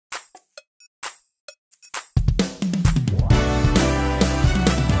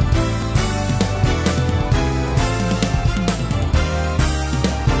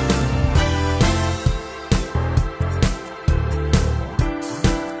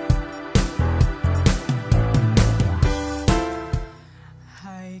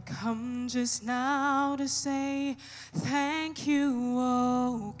just now to say thank you,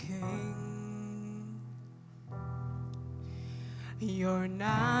 O King. You're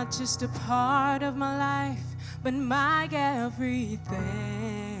not just a part of my life, but my everything.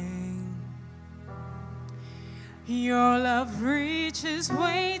 Your love reaches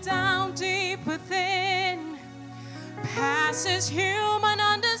way down deep within, passes human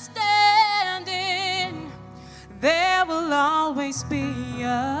understanding. There will always be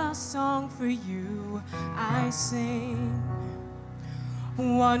a song for you I sing.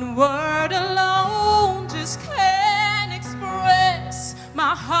 One word alone just can't express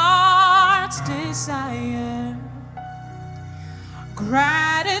my heart's desire.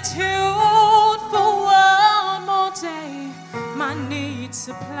 Gratitude for one more day, my needs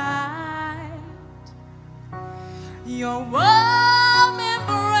supplied. Your warm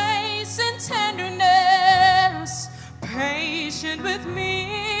embrace and tenderness, patient with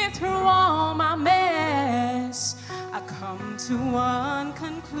me through all my mess. I come to one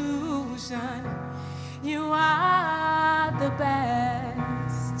conclusion: you are the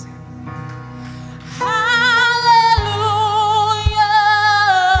best. Hallelujah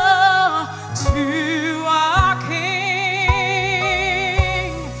to our King.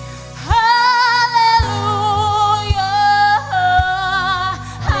 Hallelujah,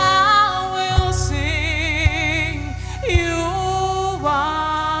 I will sing. You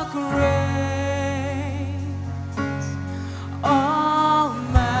are great, almighty,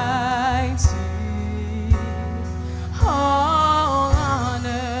 all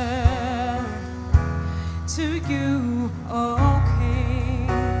honor to you, O King.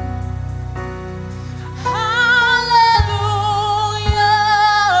 Hallelujah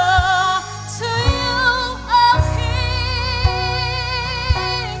to you, O King.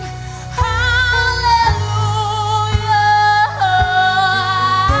 Hallelujah,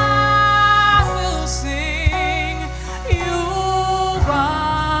 I will sing. You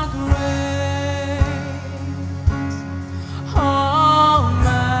are great,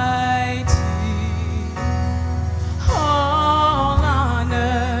 almighty, all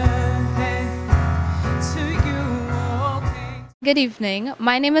honor to you, O King. Good evening,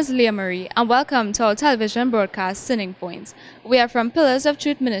 my name is Leah Marie and welcome to our television broadcast Turning Points. We are from Pillars of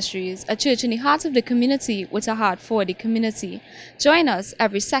Truth Ministries, a church in the heart of the community with a heart for the community. Join us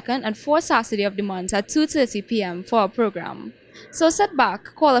every second and fourth Saturday of the month at 2:30 p.m. for our program. So sit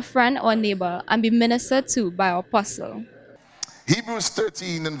back, call a friend or neighbor and be ministered to by our apostle. Hebrews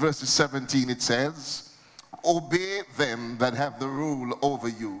 13 and verses 17, it says, obey them that have the rule over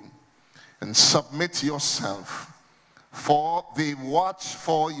you, and submit yourself, for they watch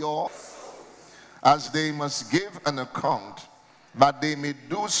for your, as they must give an account, but they may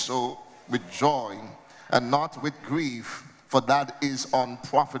do so with joy and not with grief, for that is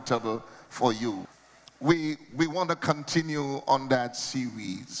unprofitable for you. We want to continue on that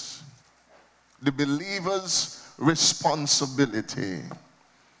series, the believer's responsibility.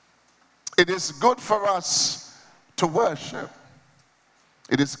 It is good for us to worship.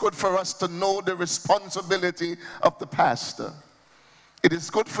 It is good for us to know the responsibility of the pastor. It is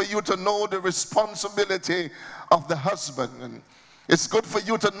good for you to know the responsibility of the husband. And it's good for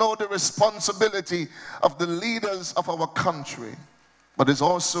you to know the responsibility of the leaders of our country. But it's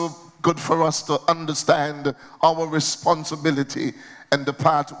also good for us to understand our responsibility and the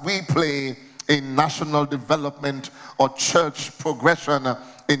part we play in national development or church progression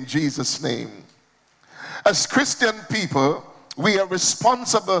in Jesus' name. As Christian people, we are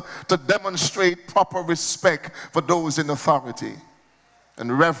responsible to demonstrate proper respect for those in authority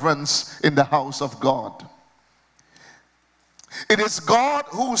and reverence in the house of God. It is God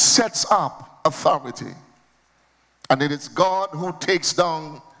who sets up authority, and it is God who takes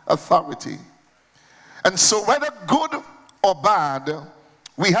down authority. And so whether good or bad,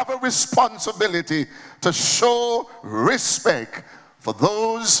 we have a responsibility to show respect for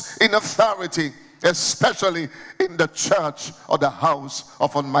those in authority, especially in the church or the house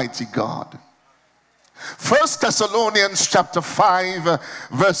of Almighty God. 1 Thessalonians chapter 5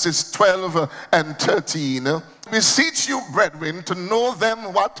 verses 12 and 13. Beseech you, brethren, to know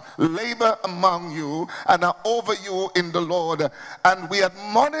them what labor among you and are over you in the Lord. And we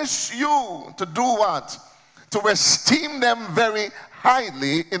admonish you to do what? To esteem them very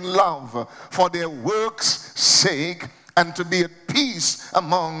highly in love for their works' sake, and to be at peace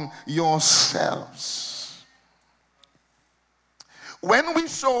among yourselves. When we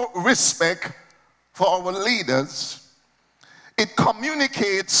show respect for our leaders, it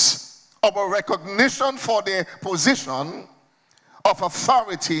communicates our recognition for their position of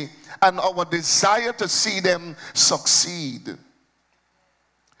authority and our desire to see them succeed.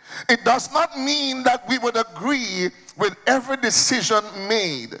 It does not mean that we would agree with every decision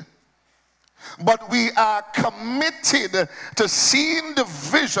made, but we are committed to seeing the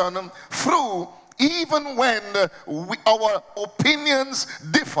vision through, even when our opinions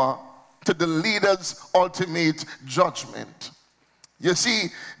differ to the leader's ultimate judgment. You see,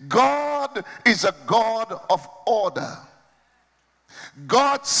 God is a God of order.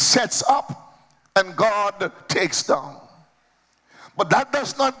 God sets up and God takes down. But that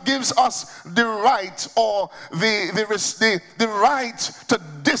does not give us the right or the right to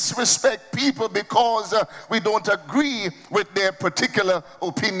disrespect people because we don't agree with their particular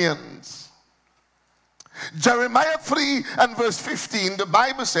opinions. Jeremiah 3 and verse 15, the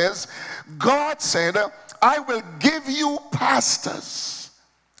Bible says, God said, I will give you pastors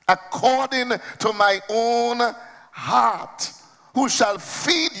according to my own heart, who shall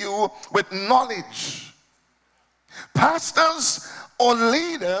feed you with knowledge. Pastors or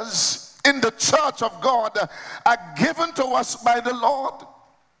leaders in the church of God are given to us by the Lord.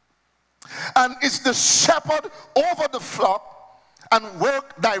 And it's the shepherd over the flock and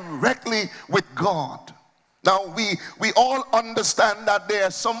work directly with God. Now we all understand that there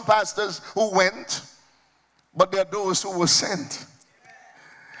are some pastors who went, but there are those who were sent.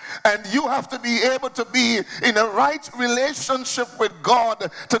 And you have to be able to be in a right relationship with God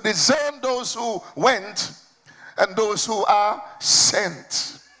to discern those who went and those who are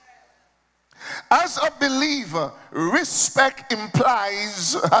sent. As a believer, respect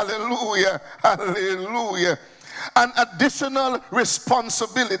implies, hallelujah, hallelujah, an additional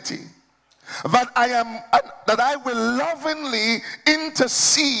responsibility. That I will lovingly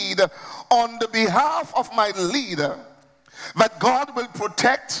intercede on the behalf of my leader, that God will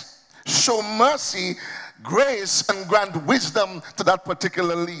protect, show mercy, grace, and grant wisdom to that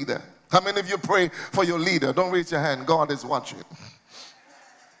particular leader. How many of you pray for your leader? Don't raise your hand. God is watching.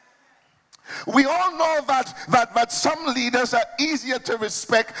 We all know that some leaders are easier to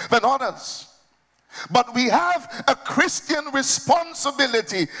respect than others. But we have a Christian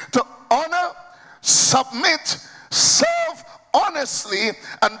responsibility to honor, submit, serve honestly,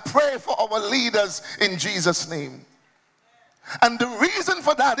 and pray for our leaders in Jesus' name. And the reason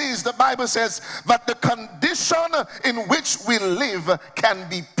for that is the Bible says that the condition in which we live can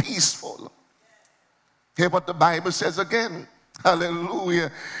be peaceful. Hear what the Bible says again.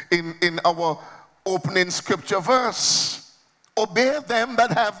 Hallelujah. In our opening scripture verse. Obey them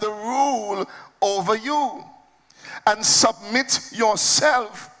that have the rule over you, and submit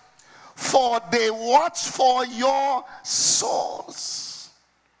yourself, for they watch for your souls,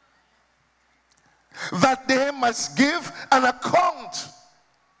 that they must give an account.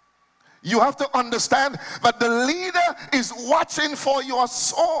 You have to understand that the leader is watching for your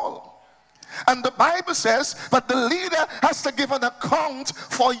soul. And the Bible says that the leader has to give an account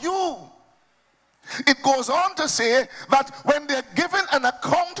for you. It goes on to say that when they're given an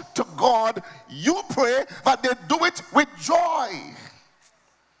account to God, you pray that they do it with joy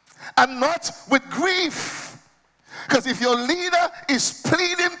and not with grief. Because if your leader is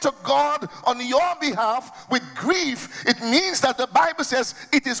pleading to God on your behalf with grief, it means that the Bible says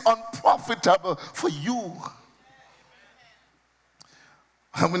it is unprofitable for you.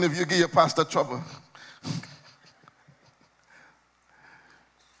 How many of you give your pastor trouble?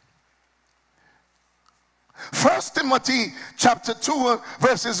 1 Timothy chapter 2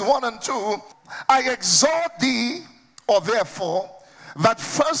 verses 1 and 2, I exhort thee, or therefore, that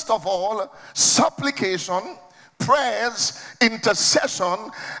first of all, supplication, prayers,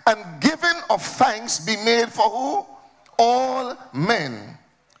 intercession, and giving of thanks be made for who? All men.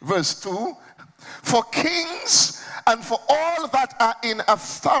 Verse 2, for kings and for all that are in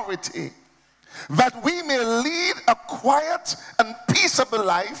authority, that we may lead a quiet and peaceable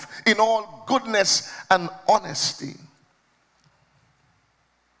life in all goodness and honesty.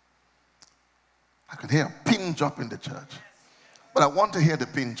 I could hear a pin drop in the church, but I want to hear the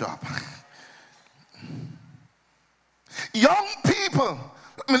pin drop. Young people,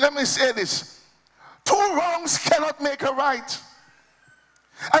 let me say this. Two wrongs cannot make a right.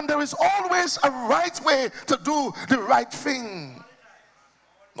 And there is always a right way to do the right thing.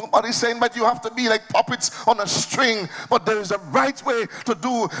 Nobody's saying that you have to be like puppets on a string, but there is a right way to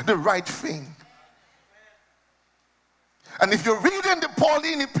do the right thing. And if you're reading the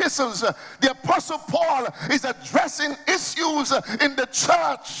Pauline epistles, the Apostle Paul is addressing issues in the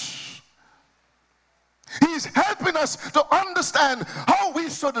church. He's helping us to understand how we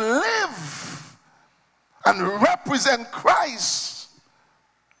should live and represent Christ.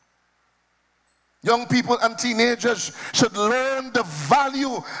 Young people and teenagers should learn the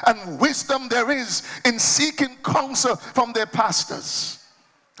value and wisdom there is in seeking counsel from their pastors.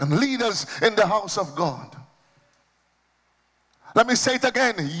 and leaders in the house of God. Let me say it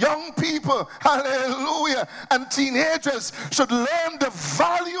again. Young people, hallelujah, and teenagers should learn the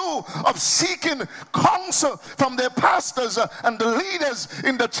value of seeking counsel from their pastors and the leaders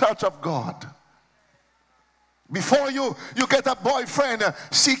in the church of God. Before you get a boyfriend,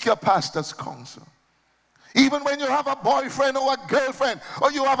 seek your pastor's counsel. Even when you have a boyfriend or a girlfriend,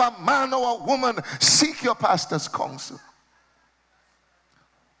 or you have a man or a woman, seek your pastor's counsel.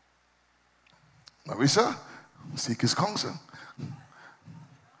 Marisa, seek his counsel.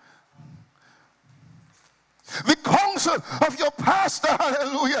 The counsel of your pastor,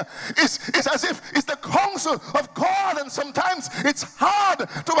 hallelujah, is as if it's the counsel of God, and sometimes it's hard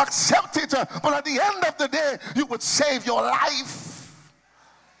to accept it, but at the end of the day, you would save your life.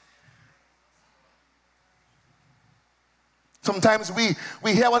 Sometimes we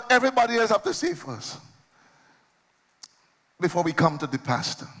hear what everybody else have to say first before we come to the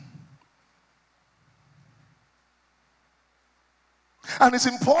pastor. And it's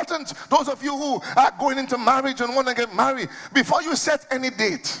important, those of you who are going into marriage and want to get married, before you set any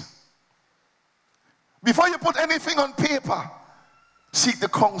date, before you put anything on paper, seek the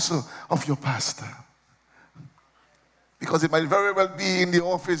counsel of your pastor. Because it might very well be in the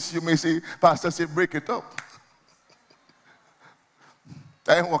office, you may say, pastor say, break it up.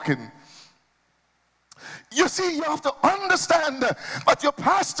 I ain't working. You see, you have to understand that your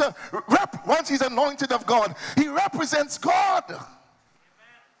pastor, once he's anointed of God, he represents God.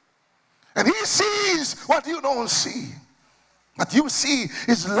 And he sees what you don't see. What you see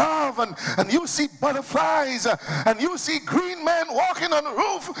is love, and you see butterflies, and you see green men walking on the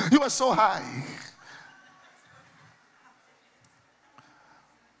roof. You are so high.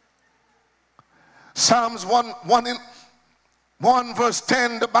 Psalms 1 verse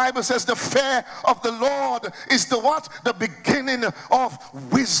 10, the Bible says, the fear of the Lord is the what? The beginning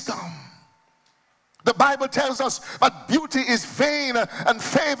of wisdom. The Bible tells us that beauty is vain and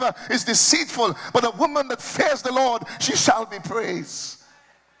favor is deceitful, but a woman that fears the Lord, she shall be praised.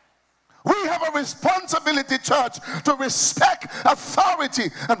 We have a responsibility, church, to respect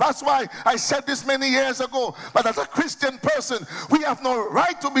authority. And that's why I said this many years ago, but as a Christian person, we have no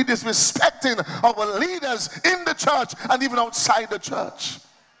right to be disrespecting our leaders in the church and even outside the church.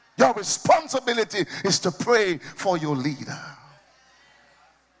 Your responsibility is to pray for your leader.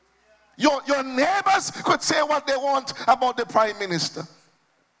 Your neighbors could say what they want about the prime minister.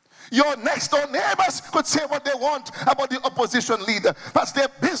 Your next door neighbors could say what they want about the opposition leader. That's their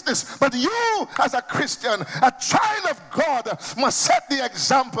business. But you, as a Christian, a child of God, must set the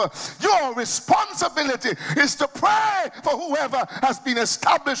example. Your responsibility is to pray for whoever has been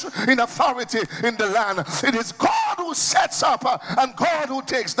established in authority in the land. It is God who sets up and God who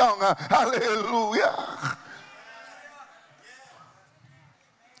takes down. Hallelujah.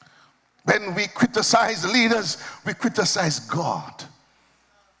 When we criticize leaders, we criticize God.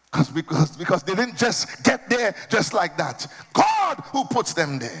 Because they didn't just get there just like that. God who puts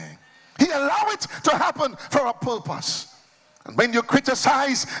them there. He allowed it to happen for a purpose. And when you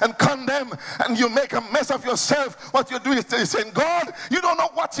criticize and condemn and you make a mess of yourself, what you're doing is saying, God, you don't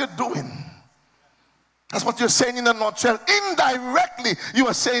know what you're doing. That's what you're saying in a nutshell. Indirectly, you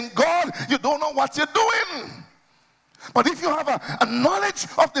are saying, God, you don't know what you're doing. But if you have a knowledge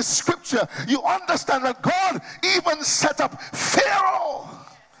of the scripture, you understand that God even set up Pharaoh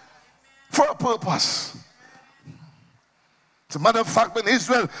for a purpose. As a matter of fact, when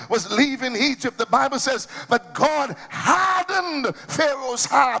Israel was leaving Egypt, the Bible says that God hardened Pharaoh's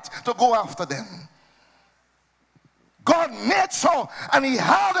heart to go after them. God made sure, and he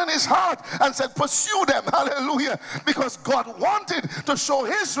hardened his heart and said, pursue them, hallelujah, because God wanted to show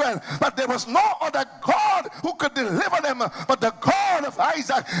Israel that there was no other God who could deliver them but the God of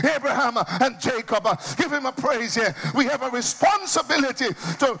Isaac, Abraham, and Jacob. Give him a praise here. We have a responsibility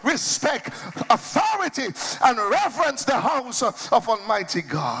to respect authority and reverence the house of Almighty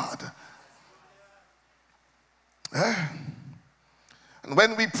God. And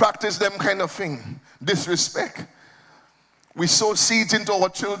when we practice them kind of thing, disrespect, we sow seeds into our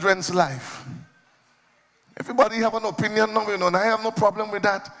children's life. Everybody have an opinion now, and I have no problem with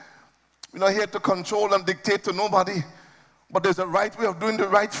that. We're not here to control and dictate to nobody, but there's a right way of doing the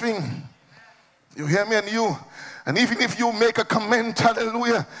right thing. You hear me? And even if you make a comment,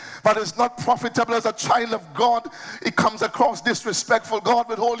 hallelujah, that is not profitable as a child of God, it comes across disrespectful. God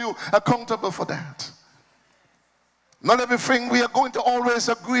will hold you accountable for that. Not everything we are going to always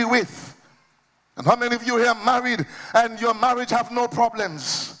agree with. And how many of you here are married and your marriage have no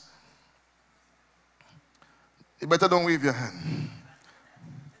problems? You better don't wave your hand.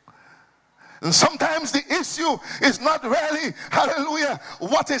 And sometimes the issue is not really, hallelujah,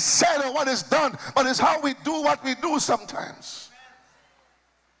 what is said or what is done, but it's how we do what we do sometimes.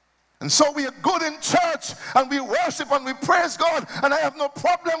 And so we are good in church and we worship and we praise God, and I have no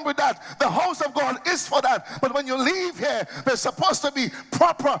problem with that. The house of God is for that. But when you leave here, there's supposed to be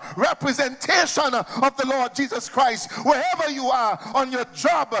proper representation of the Lord Jesus Christ. Wherever you are, on your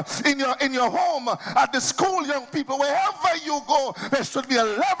job, in your home, at the school, young people, wherever you go, there should be a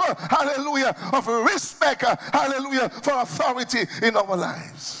level, hallelujah, of respect, hallelujah, for authority in our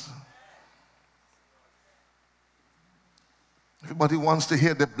lives. Everybody wants to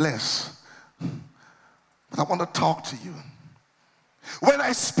hear the bless, but I want to talk to you. When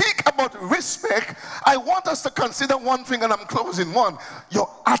I speak about respect, I want us to consider one thing, and I'm closing. One, your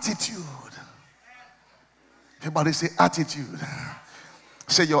attitude. Everybody say attitude.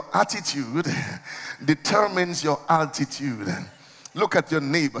 Say your attitude determines your altitude. Look at your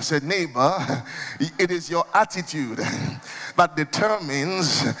neighbor. Say, neighbor, it is your attitude that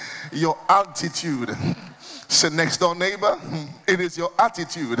determines your altitude. Say, next door neighbor, it is your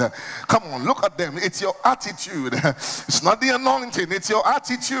attitude. Come on, look at them. It's your attitude. It's not the anointing. It's your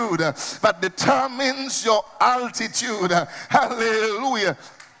attitude that determines your altitude. Hallelujah.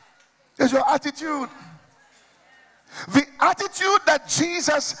 It's your attitude. The attitude that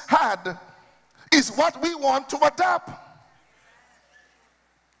Jesus had is what we want to adopt.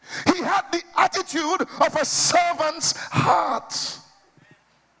 He had the attitude of a servant's heart.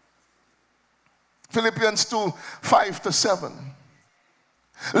 Philippians 2, 5-7.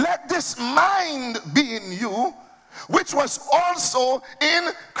 Let this mind be in you, which was also in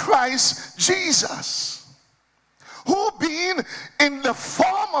Christ Jesus, who being in the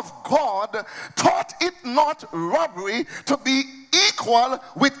form of God, thought it not robbery to be equal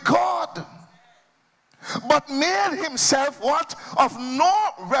with God, but made himself what? Of no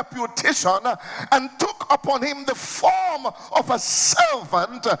reputation, and took upon him the form of a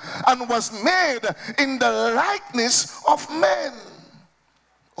servant, and was made in the likeness of men.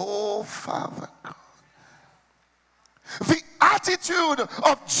 Oh, Father God. The attitude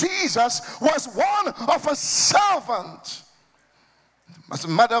of Jesus was one of a servant. As a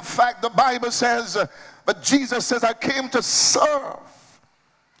matter of fact, the Bible says that Jesus says, I came to serve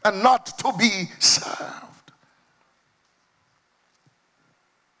and not to be served.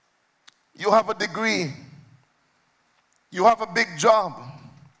 You have a degree. You have a big job.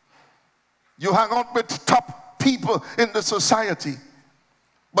 You hang out with top people in the society.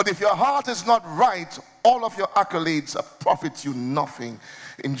 But if your heart is not right, all of your accolades profit you nothing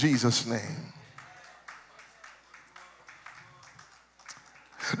in Jesus' name.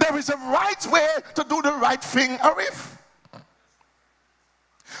 There is a right way to do the right thing, Arif.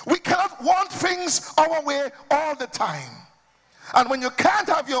 We cannot want things our way all the time. And when you can't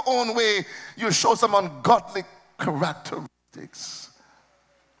have your own way, you show some ungodly characteristics.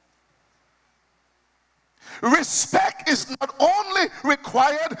 Respect is not only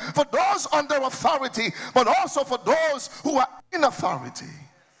required for those under authority, but also for those who are in authority.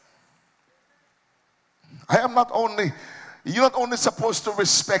 You're not only supposed to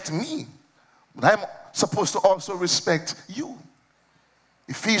respect me, but I'm supposed to also respect you.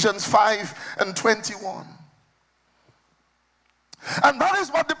 Ephesians 5:21. And that is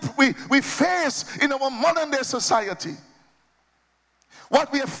what we face in our modern day society.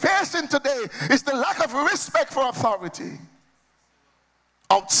 What we are facing today is the lack of respect for authority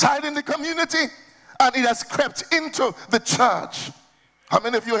outside in the community, and it has crept into the church. How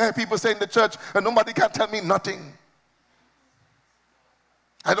many of you hear people say in the church, and nobody can tell me nothing?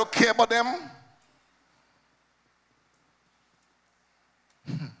 I don't care about them.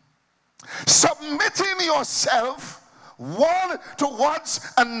 Submitting yourself one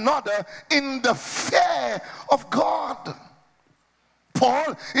towards another in the fear of God.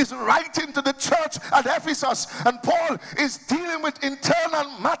 Paul is writing to the church at Ephesus, and Paul is dealing with internal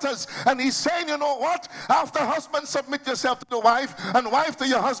matters, and he's saying, you know what, after husband, submit yourself to the wife, and wife to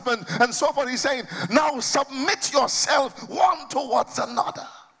your husband, and so forth. He's saying, now submit yourself one towards another.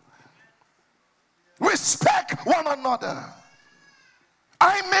 Respect one another.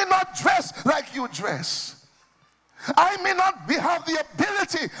 I may not dress like you dress. I may not have the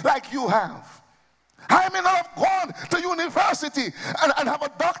ability like you have. I may not have gone to university and have a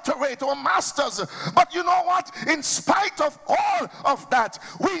doctorate or a master's. But you know what? In spite of all of that,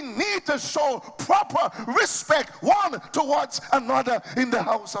 we need to show proper respect one towards another in the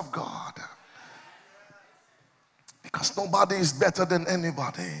house of God. Because nobody is better than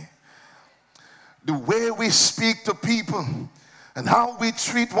anybody. The way we speak to people and how we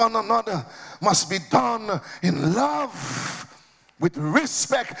treat one another must be done in love, with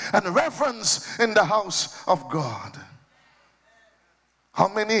respect and reverence in the house of God. How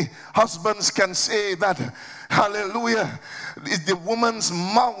many husbands can say that, hallelujah, is the woman's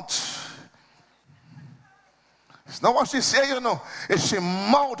mouth? It's not what she say, you know. It's she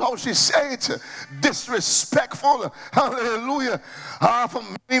mouth, how she say it. Disrespectful. Hallelujah. For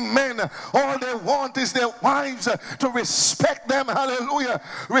many men, all they want is their wives to respect them. Hallelujah.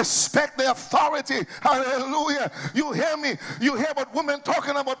 Respect their authority. Hallelujah. You hear me? You hear about women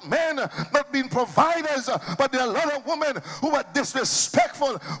talking about men not being providers, but there are a lot of women who are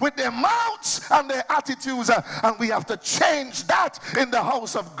disrespectful with their mouths and their attitudes, and we have to change that in the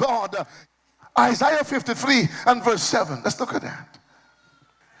house of God. Isaiah 53 and verse 7. Let's look at that.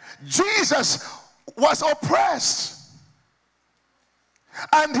 Jesus was oppressed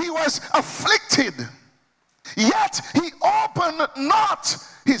and he was afflicted, yet he opened not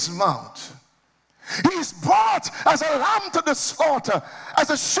his mouth. He is brought as a lamb to the slaughter, as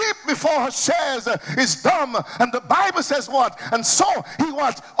a sheep before her shears is dumb. And the Bible says what? And so he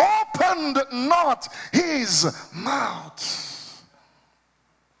what? Opened not his mouth.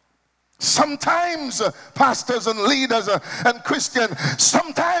 Sometimes pastors and leaders and Christians,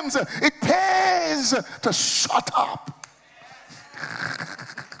 sometimes it pays to shut up.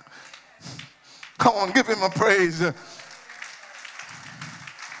 Come on, give him a praise.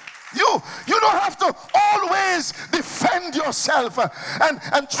 You don't have to always defend yourself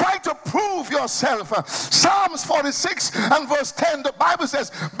and try to prove yourself. Psalms 46 and verse 10, the Bible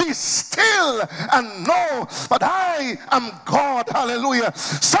says, be still and know that I am God. Hallelujah.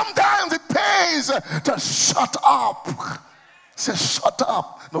 Sometimes it pays to shut up. Say, shut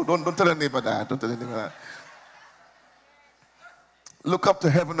up. No, don't tell anybody that. Don't tell anybody that. Look up to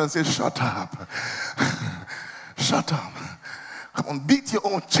heaven and say, shut up. Shut up. Come on, beat your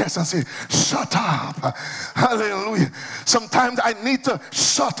own chest and say, shut up. Hallelujah. Sometimes I need to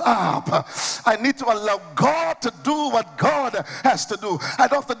shut up. I need to allow God to do what God has to do. I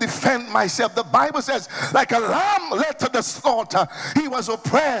don't have to defend myself. The Bible says, like a lamb led to the slaughter, he was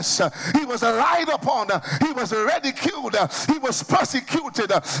oppressed, he was relied upon, he was ridiculed, he was persecuted,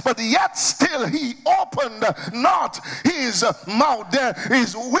 but yet still he opened not his mouth. There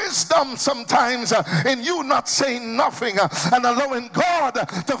is wisdom sometimes in you not saying nothing and allowing God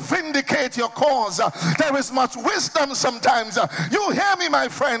to vindicate your cause. There is much wisdom sometimes. You hear me, my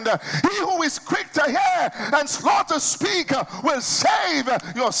friend? He who is quick to hear and slow to speak will save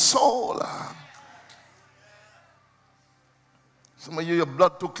your soul. Some of you, your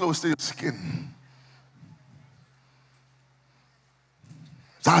blood too close to your skin.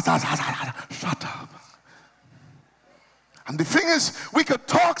 Shut up. And the thing is, we could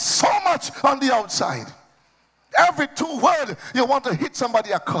talk so much on the outside. Every 2 words, you want to hit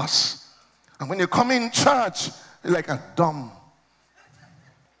somebody a cuss. And when you come in church, you're like a dumb.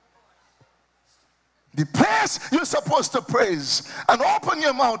 The place you're supposed to praise and open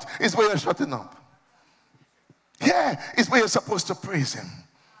your mouth is where you're shutting up. Here is where you're supposed to praise him.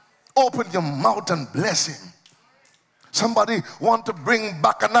 Open your mouth and bless him. Somebody want to bring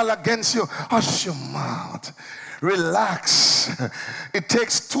bacchanal against you, hush your mouth. Relax. It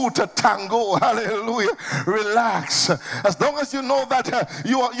takes 2 to tango. Hallelujah. Relax. As long as you know that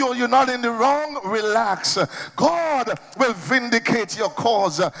you're not in the wrong, relax. God will vindicate your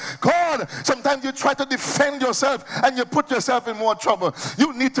cause. God, sometimes you try to defend yourself and you put yourself in more trouble.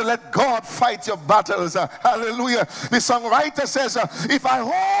 You need to let God fight your battles. Hallelujah. The songwriter says, if I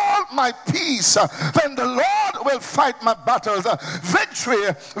hold my peace, then the Lord will fight my battles.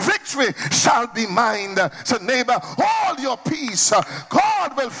 Victory shall be mine. So neighbor, hold your peace.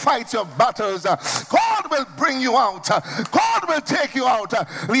 God will fight your battles. God will bring you out. God will take you out.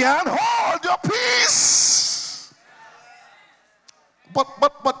 Leanne, hold your peace.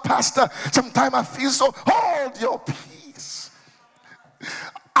 But pastor, sometimes I feel so. Hold your peace.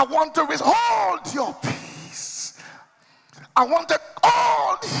 I want to hold your peace. I want to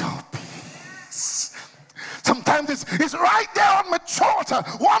hold your peace. Sometimes it's right there on my throat.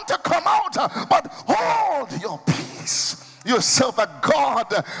 Want to come out, but hold your peace. You serve a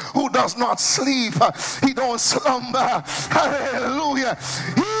God who does not sleep. He don't slumber. Hallelujah.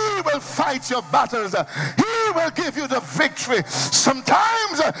 He will fight your battles. He will give you the victory.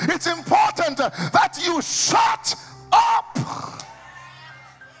 Sometimes it's important that you shut up.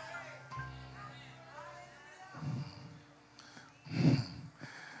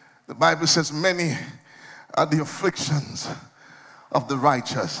 The Bible says many are the afflictions of the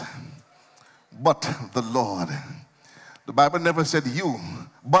righteous, but the Lord. The Bible never said you,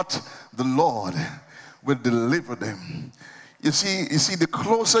 but the Lord will deliver them. You see, the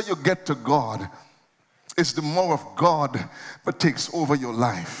closer you get to God, it's the more of God that takes over your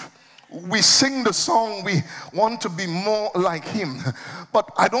life. We sing the song, we want to be more like him, but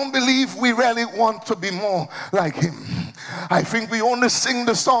I don't believe we really want to be more like him. I think we only sing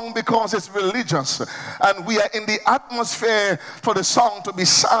the song because it's religious and we are in the atmosphere for the song to be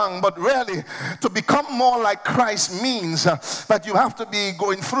sung, but really to become more like Christ means that you have to be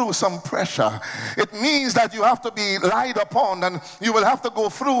going through some pressure. It means that you have to be lied upon, and you will have to go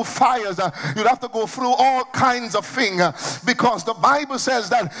through fires. You'll have to go through all kinds of things, because the Bible says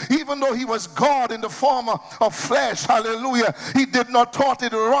that even though he was God in the form of flesh, hallelujah, he did not thought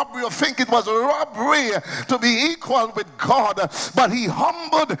it robbery or think it was a robbery to be equal with God, but he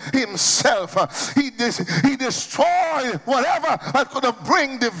humbled himself. He destroyed whatever that could have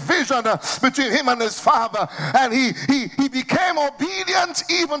bring division between him and his Father, and he became obedient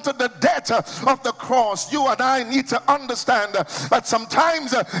even to the death of the cross. You and I need to understand that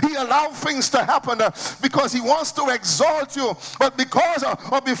sometimes he allows things to happen because he wants to exalt you, but because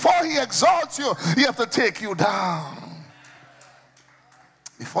or before he exalts you, he have to take you down.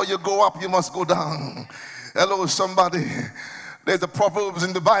 Before you go up, you must go down. Hello, somebody. There's a Proverbs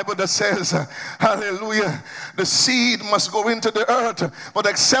in the Bible that says, hallelujah, the seed must go into the earth, but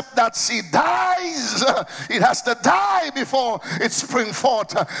except that seed dies, it has to die before it springs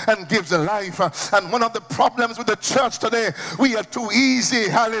forth and gives a life. And one of the problems with the church today, we are too easy,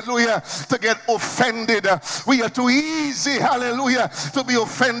 hallelujah, to get offended. We are too easy, hallelujah, to be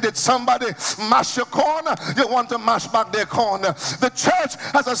offended. Somebody mash your corn, you want to mash back their corn. The church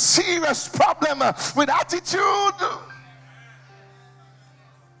has a serious problem with attitude.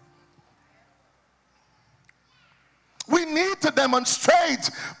 We need to demonstrate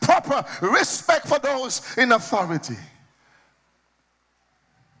proper respect for those in authority.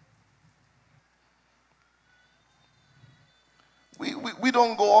 We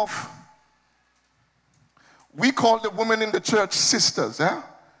don't go off. We call the women in the church sisters,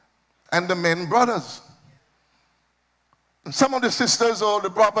 and the men brothers. And some of the sisters or the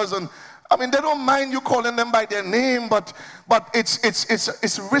brothers, and I mean, they don't mind you calling them by their name, but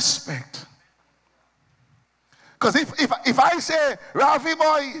it's respect. Because if I say Ravi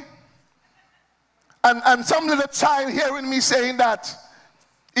boy, and some little child hearing me saying that,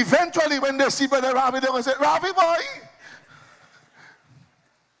 eventually when they see Brother Ravi, they will say, Ravi boy.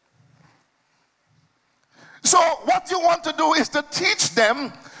 So what you want to do is to teach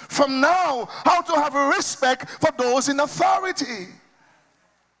them from now how to have a respect for those in authority.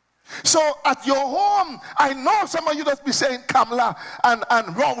 So at your home, I know some of you just be saying Kamala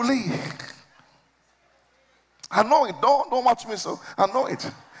and Rowley. I know it. Don't watch me so. I know it.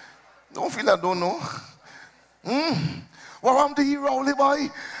 Don't feel I don't know. What wrong with the Rowley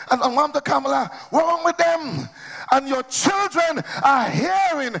boy? And what wrong with Kamala? What wrong with them? And your children are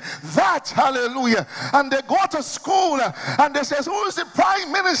hearing that, hallelujah. And they go to school and they say, who is the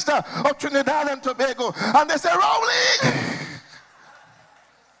Prime Minister of Trinidad and Tobago? And they say, Rowley.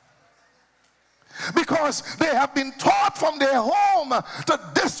 Because they have been taught from their home to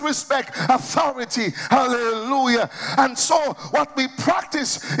disrespect authority. Hallelujah. And so what we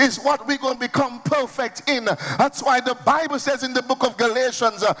practice is what we're going to become perfect in. That's why the Bible says in the book of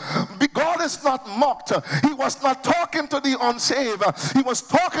Galatians, God is not mocked. He was not talking to the unsaved. He was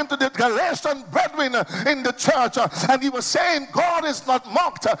talking to the Galatian brethren in the church. And he was saying, God is not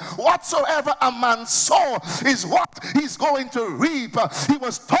mocked. Whatsoever a man sow is what he's going to reap. He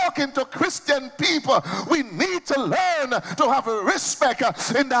was talking to Christian people. We need to learn to have a respect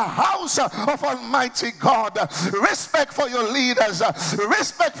in the house of Almighty God. Respect for your leaders.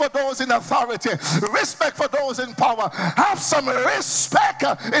 Respect for those in authority. Respect for those in power. Have some respect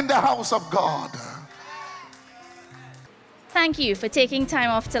in the house of God. Thank you for taking time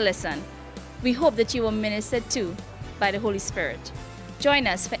off to listen. We hope that you were ministered to by the Holy Spirit. Join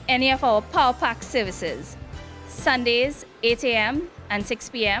us for any of our Power Pack services. Sundays 8 a.m. and 6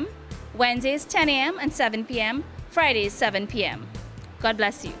 p.m. Wednesdays 10 a.m. and 7 p.m. Fridays 7 p.m. God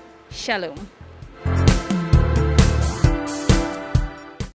bless you. Shalom.